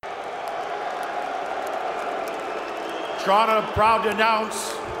Toronto proud to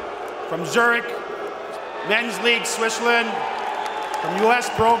announce from Zurich, Men's League Switzerland, from U.S.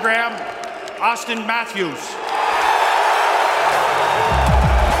 program, Austin Matthews.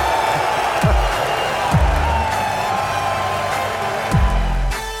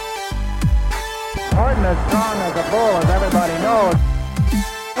 Horton as strong as a bull, as everybody knows.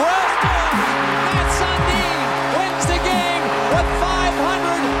 Matt Sundin wins the game with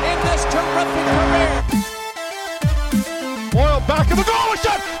 500 in this terrific career. Boyle back in the goal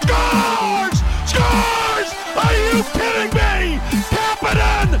shot, scores! Scores! Are you kidding me?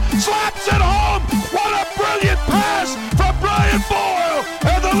 Kapanen slaps it home. What a brilliant pass from Brian Boyle,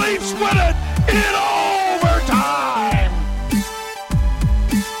 and the Leafs win it in overtime.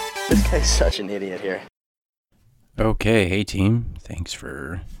 This guy's such an idiot here. Okay, hey team. Thanks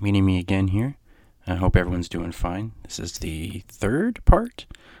for meeting me again here. I hope everyone's doing fine. This is the third part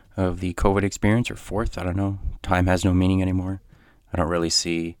of the COVID experience, or fourth, I don't know. Time has no meaning anymore. I don't really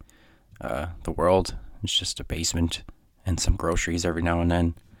see the world. It's just a basement and some groceries every now and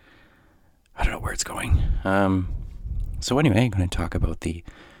then. I don't know where it's going. So anyway, I'm going to talk about the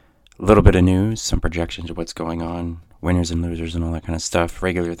little bit of news, some projections of what's going on, winners and losers and all that kind of stuff,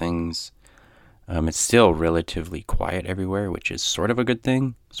 regular things. It's still relatively quiet everywhere, which is sort of a good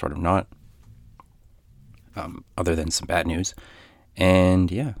thing, sort of not, other than some bad news.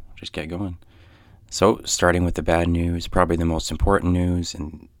 And yeah, just get going. So starting with the bad news, probably the most important news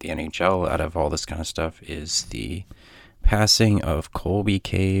in the NHL out of all this kind of stuff is the passing of Colby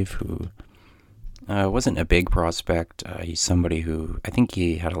Cave, who wasn't a big prospect. He's somebody who, I think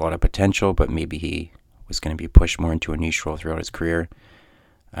he had a lot of potential, but maybe he was going to be pushed more into a niche role throughout his career.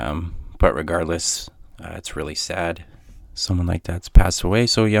 But regardless, it's really sad. Someone like that's passed away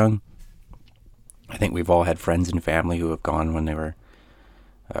so young. I think we've all had friends and family who have gone when they were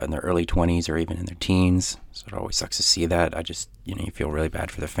in their early 20s or even in their teens. So it always sucks to see that. I just, you feel really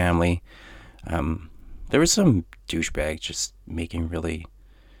bad for the family. There was some douchebag just making really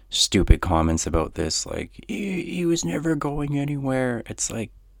stupid comments about this, like, he was never going anywhere. It's like,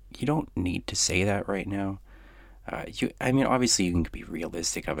 you don't need to say that right now. Obviously you can be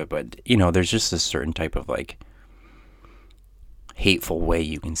realistic of it, but, there's just a certain type of, hateful way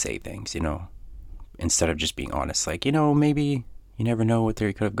you can say things, instead of just being honest. Like, maybe you never know what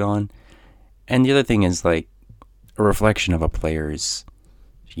they could have gone. And the other thing is, a reflection of a player's,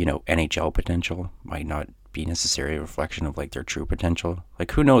 NHL potential might not be necessarily a reflection of, their true potential.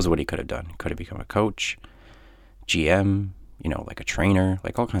 Who knows what he could have done? Could have become a coach, GM, a trainer,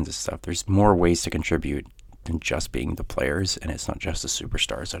 all kinds of stuff. There's more ways to contribute than just being the players, and it's not just the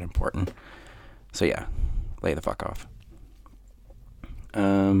superstars that are important. So yeah, lay the fuck off.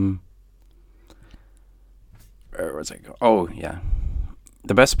 Where was I going? Oh yeah,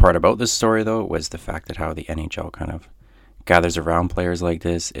 the best part about this story though was the fact that how the NHL kind of gathers around players like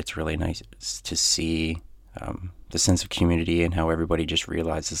this. It's really nice to see the sense of community and how everybody just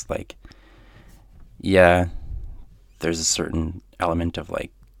realizes there's a certain element of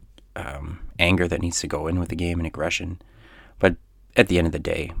anger that needs to go in with the game and aggression. But at the end of the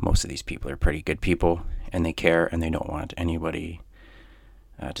day, most of these people are pretty good people, and they care, and they don't want anybody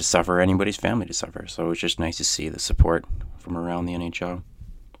to suffer, anybody's family to suffer. So it was just nice to see the support from around the NHL.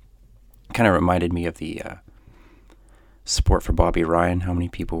 Kind of reminded me of the support for Bobby Ryan, how many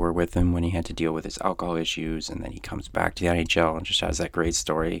people were with him when he had to deal with his alcohol issues, and then he comes back to the NHL and just has that great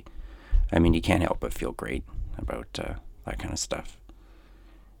story. You can't help but feel great about that kind of stuff.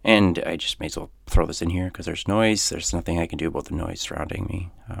 And I just may as well throw this in here because there's noise. There's nothing I can do about the noise surrounding me.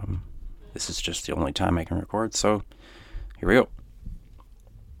 This is just the only time I can record, so here we go.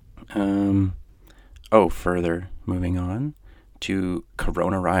 Further moving on to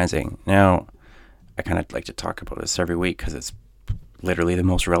Corona Rising. Now, I kind of like to talk about this every week because it's literally the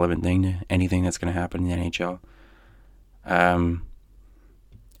most relevant thing to anything that's going to happen in the NHL. And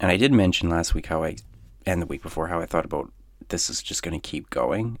I did mention last week and the week before how I thought about this is just going to keep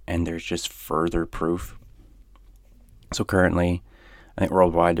going, and there's just further proof. So currently, I think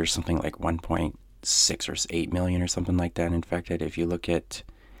worldwide there's something like 1.6 or 8 million or something like that infected. If you look at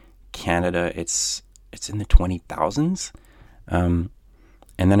Canada, it's in the 20,000s. And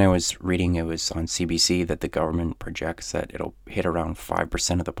then I was reading, it was on CBC, that the government projects that it'll hit around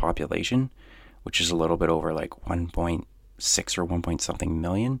 5% of the population, which is a little bit over 1.6 or 1 point something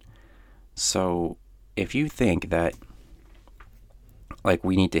million. So if you think that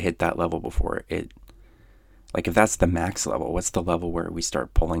we need to hit that level before it, if that's the max level, what's the level where we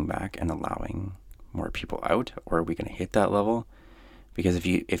start pulling back and allowing more people out? Or are we going to hit that level? Because if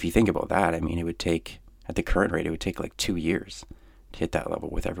you think about that, it would take, at the current rate, it would take 2 years to hit that level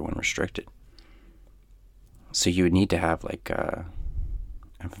with everyone restricted. So you would need to have like a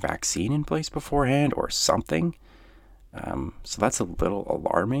vaccine in place beforehand or something. So that's a little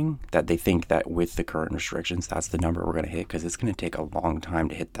alarming that they think that with the current restrictions, that's the number we're going to hit, because it's going to take a long time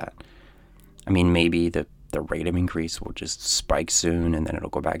to hit that. I mean, maybe the rate of increase will just spike soon and then it'll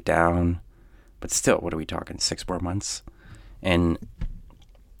go back down. But still, what are we talking, 6 more months? And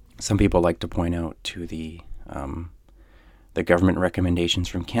some people like to point out to the government recommendations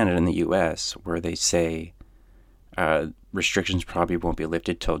from Canada and the US, where they say restrictions probably won't be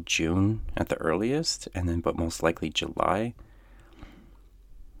lifted till June at the earliest, but most likely July.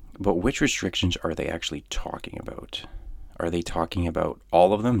 But which restrictions are they actually talking about? Are they talking about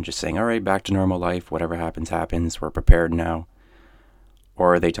all of them, just saying, all right, back to normal life, whatever happens, happens, we're prepared now?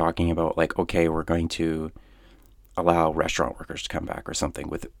 Or are they talking about like, okay, we're going to allow restaurant workers to come back or something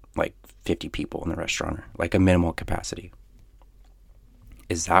with like 50 people in the restaurant, like a minimal capacity?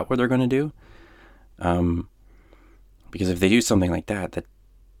 Is that what they're going to do? Because if they do something like that, that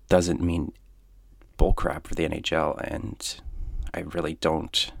doesn't mean bullcrap for the NHL, and I really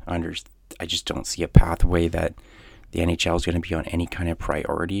don't I just don't see a pathway that the NHL is going to be on any kind of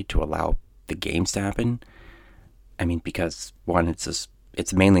priority to allow the games to happen. I mean, because one, it's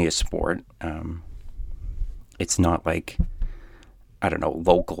mainly a sport. It's not like, I don't know,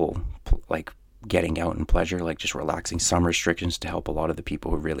 local, like getting out and pleasure, like just relaxing some restrictions to help a lot of the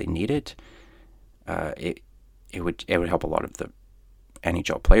people who really need it. It would help a lot of the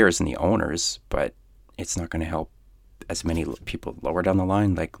NHL players and the owners, but it's not going to help as many people lower down the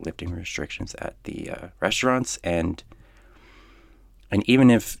line, like lifting restrictions at the restaurants. And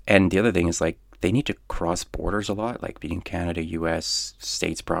even if, and the other thing is like, they need to cross borders a lot, like between Canada, US,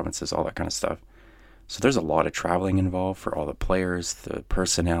 states, provinces, all that kind of stuff. So there's a lot of traveling involved for all the players, the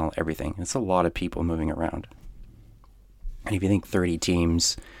personnel, everything. It's a lot of people moving around. And if you think 30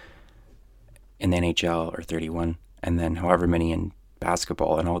 teams in the NHL, or 31, and then however many in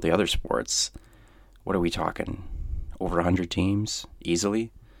basketball and all the other sports, what are we talking? Over 100 teams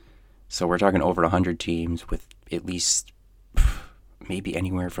easily? So we're talking over 100 teams with at least maybe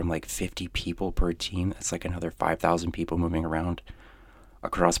anywhere from like 50 people per team. That's like another 5,000 people moving around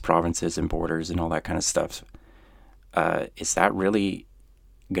across provinces and borders and all that kind of stuff. Is that really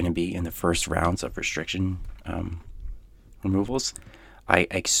going to be in the first rounds of restriction removals? I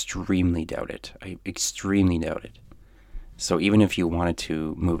extremely doubt it. I extremely doubt it. So even if you wanted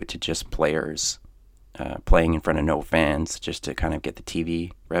to move it to just players playing in front of no fans, just to kind of get the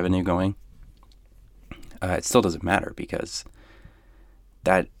TV revenue going, it still doesn't matter, because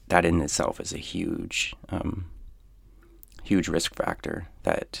that in itself is a huge risk factor,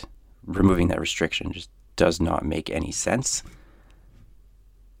 that removing that restriction just does not make any sense.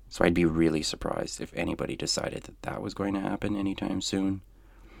 So I'd be really surprised if anybody decided that that was going to happen anytime soon.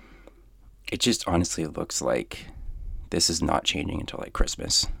 It just honestly looks like this is not changing until like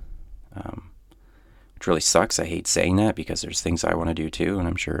Christmas. Which really sucks. I hate saying that, because there's things I want to do too, and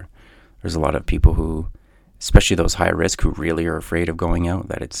I'm sure there's a lot of people who, especially those high risk, who really are afraid of going out,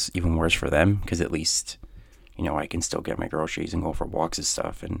 that it's even worse for them, because at least, you know, I can still get my groceries and go for walks and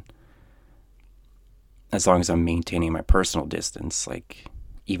stuff, and as long as I'm maintaining my personal distance, like,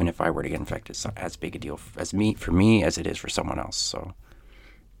 even if I were to get infected, it's not as big a deal for me as it is for someone else. So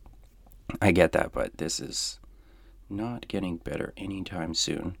I get that, but this is not getting better anytime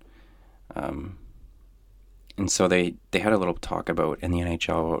soon. And so they had a little talk about in the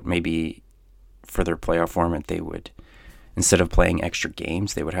NHL, maybe for their playoff format, they would, instead of playing extra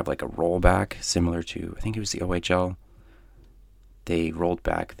games, they would have like a rollback similar to, I think it was the OHL. They rolled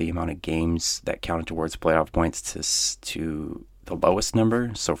back the amount of games that counted towards playoff points to the lowest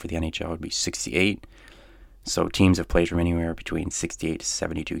number. So for the NHL, it would be 68. So teams have played from anywhere between 68 to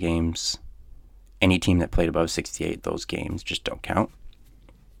 72 games. Any team that played above 68, those games just don't count,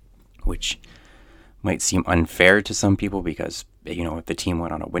 which might seem unfair to some people, because, you know, if the team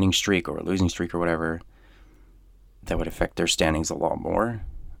went on a winning streak or a losing streak or whatever, that would affect their standings a lot more.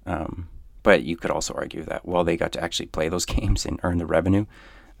 But you could also argue that, well, they got to actually play those games and earn the revenue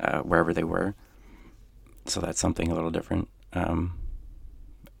wherever they were. So that's something a little different. And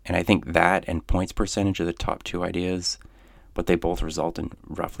I think that and points percentage are the top two ideas, but they both result in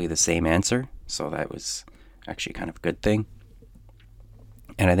roughly the same answer. So that was actually kind of a good thing.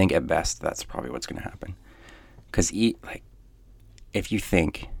 And I think at best, that's probably what's going to happen. Because, like, if you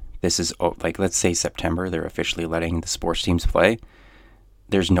think this is, like, let's say September, they're officially letting the sports teams play,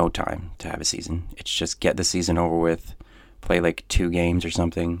 there's no time to have a season. It's just get the season over with, play like 2 games or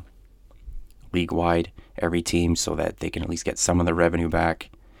something, league-wide, every team, so that they can at least get some of the revenue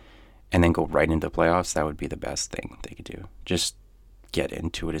back, and then go right into the playoffs. That would be the best thing they could do. Just get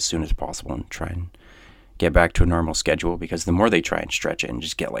into it as soon as possible and try and get back to a normal schedule, because the more they try and stretch it and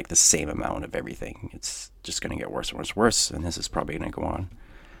just get like the same amount of everything, it's just going to get worse and worse and worse, and this is probably going to go on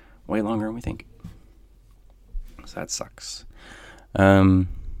way longer than we think. So that sucks.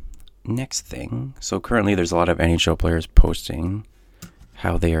 Next thing, so currently there's a lot of NHL players posting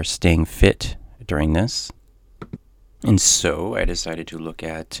how they are staying fit during this, and so I decided to look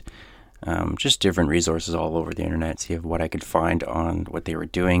at just different resources all over the internet, see what I could find on what they were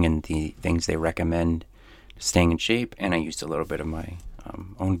doing and the things they recommend staying in shape. And I used a little bit of my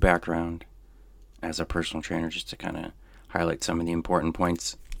own background as a personal trainer just to kind of highlight some of the important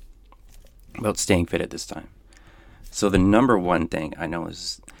points about staying fit at this time. So the number one thing I know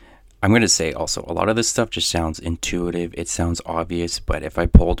is, I'm going to say also, a lot of this stuff just sounds intuitive. It sounds obvious, but if I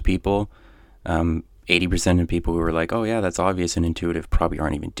polled people, 80% of people who were like, oh yeah, that's obvious and intuitive, probably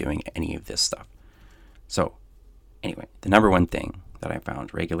aren't even doing any of this stuff. So anyway, the number one thing that I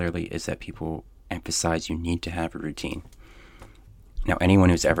found regularly is that people emphasize you need to have a routine. Now, anyone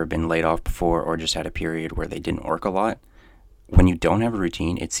who's ever been laid off before or just had a period where they didn't work a lot, when you don't have a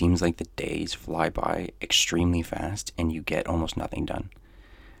routine, it seems like the days fly by extremely fast and you get almost nothing done.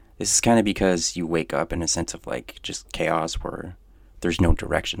 This is kind of because you wake up in a sense of like just chaos where there's no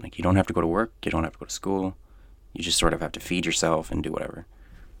direction. Like, you don't have to go to work, you don't have to go to school, you just sort of have to feed yourself and do whatever.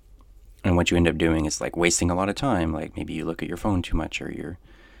 And what you end up doing is like wasting a lot of time. Like maybe you look at your phone too much, or you're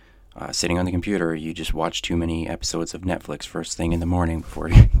sitting on the computer, or you just watch too many episodes of Netflix first thing in the morning before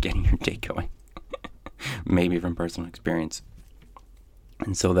getting your day going. Maybe from personal experience.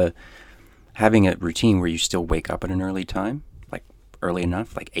 And so having a routine where you still wake up at an early time, like early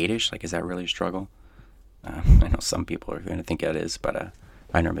enough, like 8ish, like, is that really a struggle? I know some people are going to think that is, but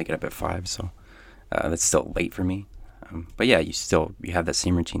I normally get up at 5, so that's still late for me. But yeah, you have that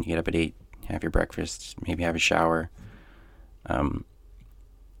same routine. You get up at 8, have your breakfast, maybe have a shower.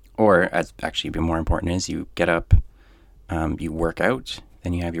 Or, as actually even more important is, you get up, you work out,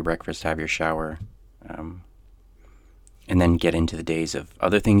 then you have your breakfast, have your shower, and then get into the days of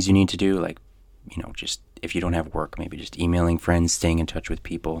other things you need to do, like, just if you don't have work, maybe just emailing friends, staying in touch with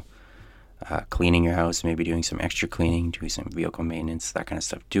people, cleaning your house, maybe doing some extra cleaning, doing some vehicle maintenance, that kind of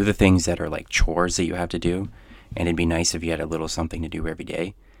stuff. Do the things that are like chores that you have to do, and it'd be nice if you had a little something to do every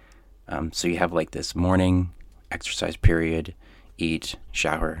day. So you have like this morning exercise period, eat,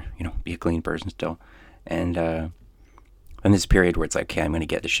 shower, be a clean person still, and then this period where it's like, okay, I'm going to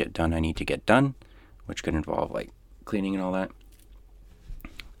get the shit done I need to get done, which could involve like cleaning and all that.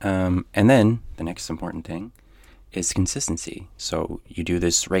 And then the next important thing is consistency. So you do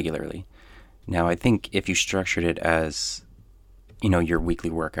this regularly. Now, I think if you structured it as, your weekly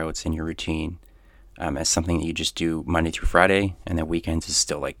workouts and your routine as something that you just do Monday through Friday, and then weekends is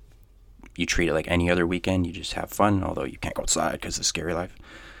still like, you treat it like any other weekend, you just have fun, although you can't go outside because of scary life,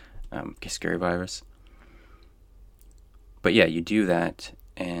 scary virus. But yeah, you do that,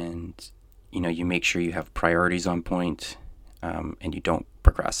 and, you make sure you have priorities on point, and you don't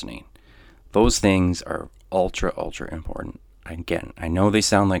procrastinate. Those things are ultra important. Again, I know they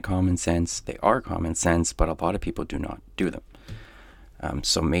sound like common sense. They are common sense, but a lot of people do not do them.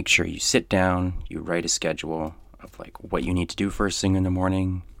 So make sure you sit down, you write a schedule of like what you need to do first thing in the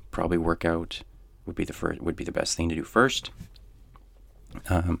morning. Probably workout would be the best thing to do first.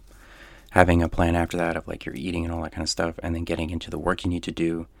 Having a plan after that of like your eating and all that kind of stuff, and then getting into the work you need to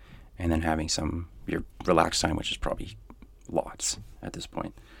do, and then having your relaxed time, which is probably lots at this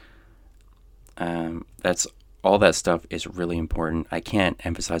point. That's all that stuff is really important. I can't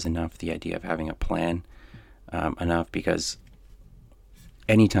emphasize enough the idea of having a plan enough, because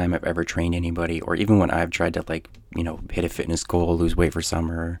anytime I've ever trained anybody, or even when I've tried to like, hit a fitness goal, lose weight for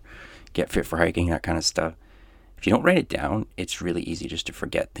summer, get fit for hiking, that kind of stuff, if you don't write it down, it's really easy just to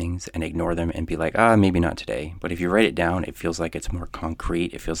forget things and ignore them and be like, maybe not today. But if you write it down, it feels like it's more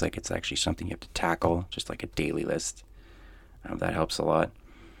concrete. It feels like it's actually something you have to tackle, just like a daily list. That helps a lot.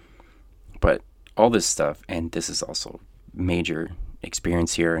 But all this stuff, and this is also major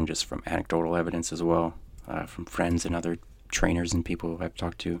experience here and just from anecdotal evidence as well, from friends and other trainers and people who I've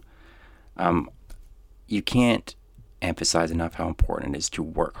talked to, you can't emphasize enough how important it is to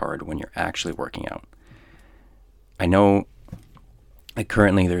work hard when you're actually working out. I know like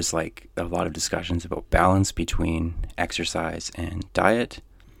currently there's like a lot of discussions about balance between exercise and diet.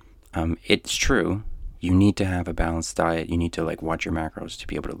 It's true. You need to have a balanced diet. You need to like watch your macros to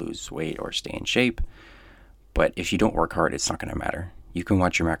be able to lose weight or stay in shape. But if you don't work hard, it's not going to matter. You can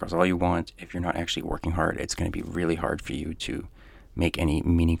watch your macros all you want. If you're not actually working hard, it's going to be really hard for you to make any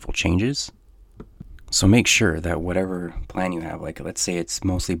meaningful changes. So make sure that whatever plan you have, like let's say it's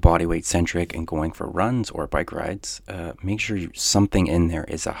mostly bodyweight centric and going for runs or bike rides, make sure something in there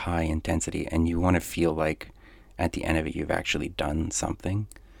is a high intensity and you want to feel like at the end of it you've actually done something.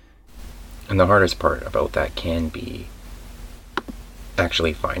 And the hardest part about that can be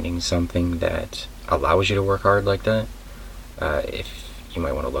actually finding something that allows you to work hard like that. If you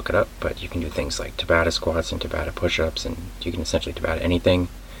might want to look it up, but you can do things like Tabata squats and Tabata push-ups, and you can essentially Tabata anything,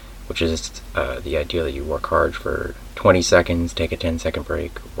 which is the idea that you work hard for 20 seconds, take a 10-second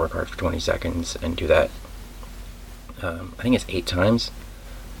break, work hard for 20 seconds, and do that, I think it's 8 times.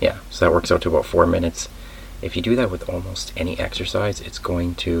 Yeah, so that works out to about 4 minutes. If you do that with almost any exercise, it's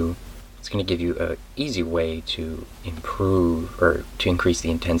going to give you an easy way to improve or to increase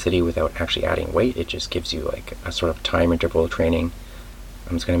the intensity without actually adding weight. It just gives you like a sort of time interval training.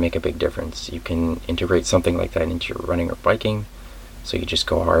 It's going to make a big difference. You can integrate something like that into your running or biking. So you just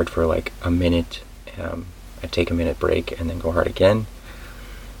go hard for like a minute, I take a minute break and then go hard again.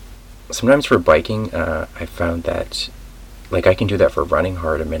 Sometimes for biking, I found that like I can do that for running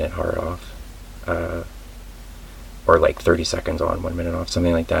hard, a minute hard off, or like 30 seconds on, 1 minute off,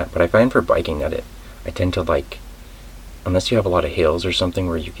 something like that. But I find for biking that I tend to like, unless you have a lot of hills or something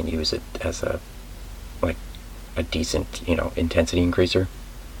where you can use it as a decent, intensity increaser,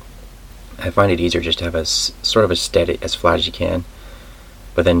 I find it easier just to have a sort of a steady, as flat as you can,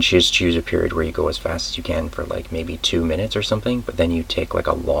 but then just choose a period where you go as fast as you can for like maybe 2 minutes or something, but then you take like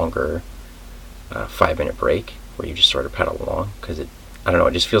a longer 5-minute break where you just sort of pedal along, because it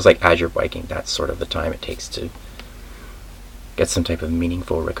just feels like as you're biking, that's sort of the time it takes to get some type of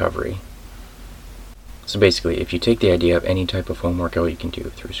meaningful recovery. So basically, if you take the idea of any type of home workout you can do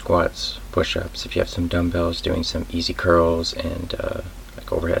through squats, push-ups, if you have some dumbbells, doing some easy curls and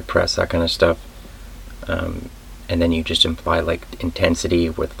like overhead press, that kind of stuff, and then you just imply like intensity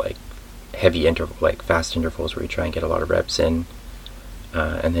with like heavy interval, like fast intervals where you try and get a lot of reps in,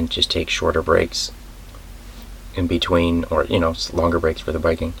 and then just take shorter breaks in between, or longer breaks for the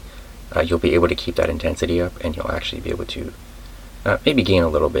biking, you'll be able to keep that intensity up, and you'll actually be able to maybe gain a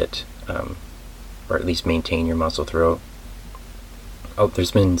little bit, or at least maintain your muscle throughout.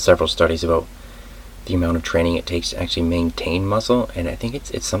 There's been several studies about the amount of training it takes to actually maintain muscle, and I think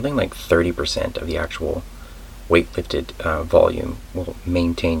it's something like 30% of the actual weight lifted volume will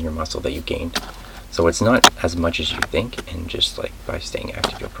maintain your muscle that you gained. So it's not as much as you think, and just like by staying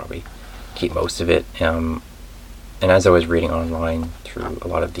active you'll probably keep most of it. And as I was reading online through a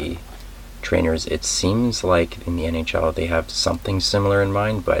lot of the trainers, it seems like in the NHL they have something similar in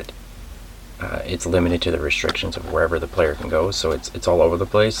mind, but it's limited to the restrictions of wherever the player can go, so it's all over the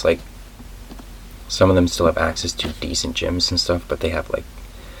place. Like some of them still have access to decent gyms and stuff, but they have like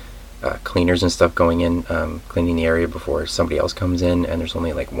cleaners and stuff going in, cleaning the area before somebody else comes in, and there's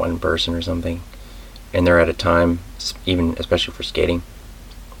only like one person or something, and they're at a time, even especially for skating.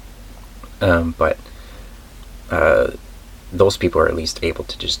 But those people are at least able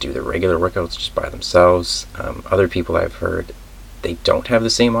to just do the regular workouts just by themselves. Other people I've heard, they don't have the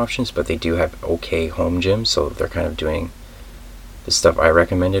same options, but they do have okay home gyms, so they're kind of doing the stuff I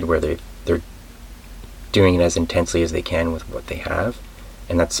recommended, where they're doing it as intensely as they can with what they have,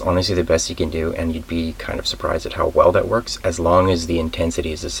 and that's honestly the best you can do, and you'd be kind of surprised at how well that works, as long as the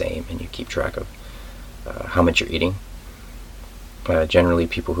intensity is the same and you keep track of how much you're eating. Generally,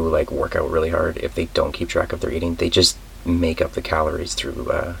 people who like work out really hard, if they don't keep track of their eating, they just make up the calories through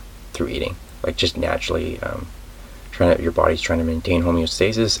eating, like just naturally. Your body's trying to maintain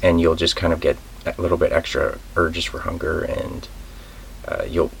homeostasis, and you'll just kind of get a little bit extra urges for hunger, and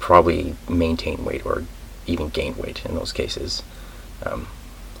you'll probably maintain weight or even gain weight in those cases. So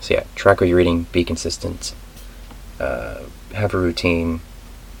yeah, track what you're eating, be consistent, have a routine,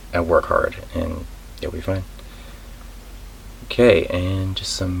 and work hard, and you'll be fine. Okay, and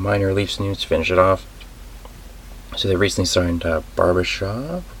just some minor Leafs news to finish it off. So they recently signed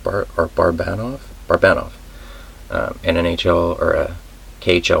Barbanov, an NHL or a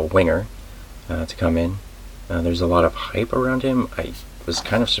KHL winger to come in. There's a lot of hype around him. I was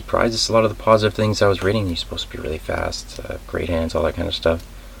kind of surprised at a lot of the positive things I was reading. He's supposed to be really fast, great hands, all that kind of stuff.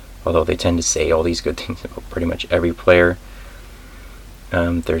 Although they tend to say all these good things about pretty much every player.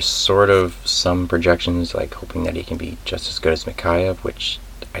 There's sort of some projections like hoping that he can be just as good as Mikheyev, which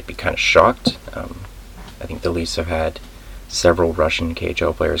I'd be kind of shocked. I think the Leafs have had several Russian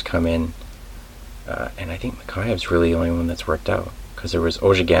KHL players come in, and I think Mikheyev's really the only one that's worked out, because there was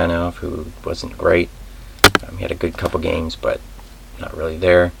Ozhiganov, who wasn't great. He had a good couple games, but not really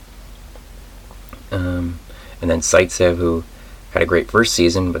there. And then Zaitsev, who had a great first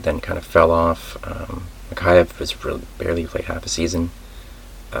season, but then kind of fell off. Mikheyev was really barely played half a season.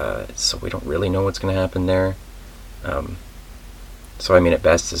 so we don't really know what's going to happen there. So I mean, at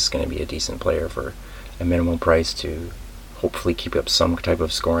best, this is going to be a decent player for a minimal price to hopefully keep up some type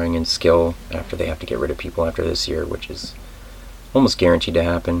of scoring and skill after they have to get rid of people after this year, which is almost guaranteed to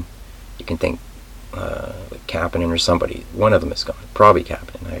happen. You can think like Kapanen or somebody. One of them is gone. Probably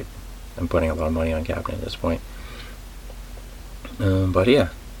Kapanen. I'm putting a lot of money on Kapanen at this point. But yeah,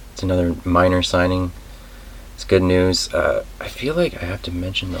 it's another minor signing. It's good news. I feel like I have to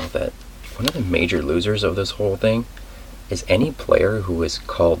mention, though, that one of the major losers of this whole thing is any player who is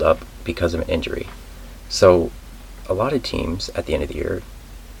called up because of an injury. So a lot of teams at the end of the year,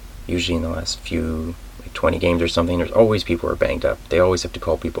 usually in the last few, like 20 games or something, there's always people who are banged up. They always have to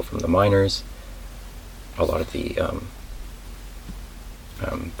call people from the minors. A lot of the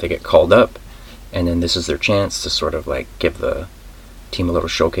they get called up, and then this is their chance to sort of like give the team a little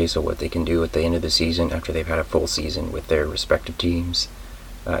showcase of what they can do at the end of the season after they've had a full season with their respective teams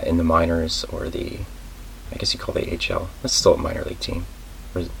in the minors, or I guess you call the AHL. That's still a minor league team.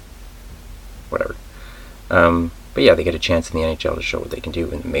 Or whatever. But yeah, they get a chance in the NHL to show what they can do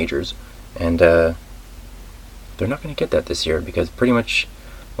in the majors. And they're not going to get that this year because pretty much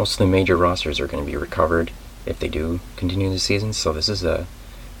most of the major rosters are going to be recovered if they do continue the season. So this is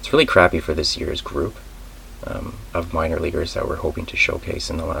it's really crappy for this year's group of minor leaguers that we're hoping to showcase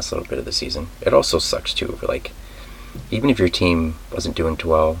in the last little bit of the season. It also sucks too, for like, even if your team wasn't doing too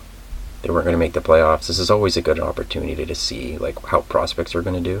well, they weren't going to make the playoffs, this is always a good opportunity to see like how prospects are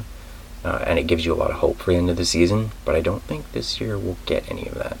going to do, and it gives you a lot of hope for the end of the season. But I don't think this year we'll get any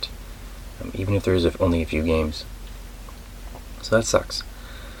of that, even if there's only a few games. So that sucks.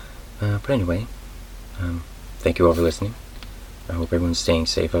 But anyway, thank you all for listening. I hope everyone's staying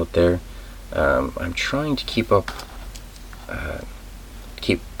safe out there. I'm trying to keep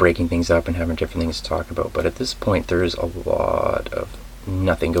breaking things up and having different things to talk about, but at this point there is a lot of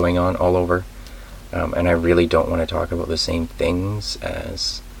nothing going on all over, and I really don't want to talk about the same things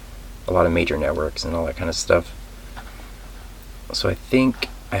as a lot of major networks and all that kind of stuff. So I think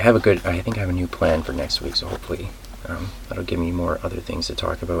I have a new plan for next week, so hopefully that'll give me more other things to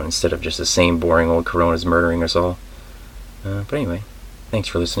talk about instead of just the same boring old Corona's murdering us all. But anyway, thanks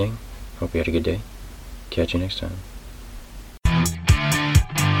for listening. Hope you had a good day. Catch you next time.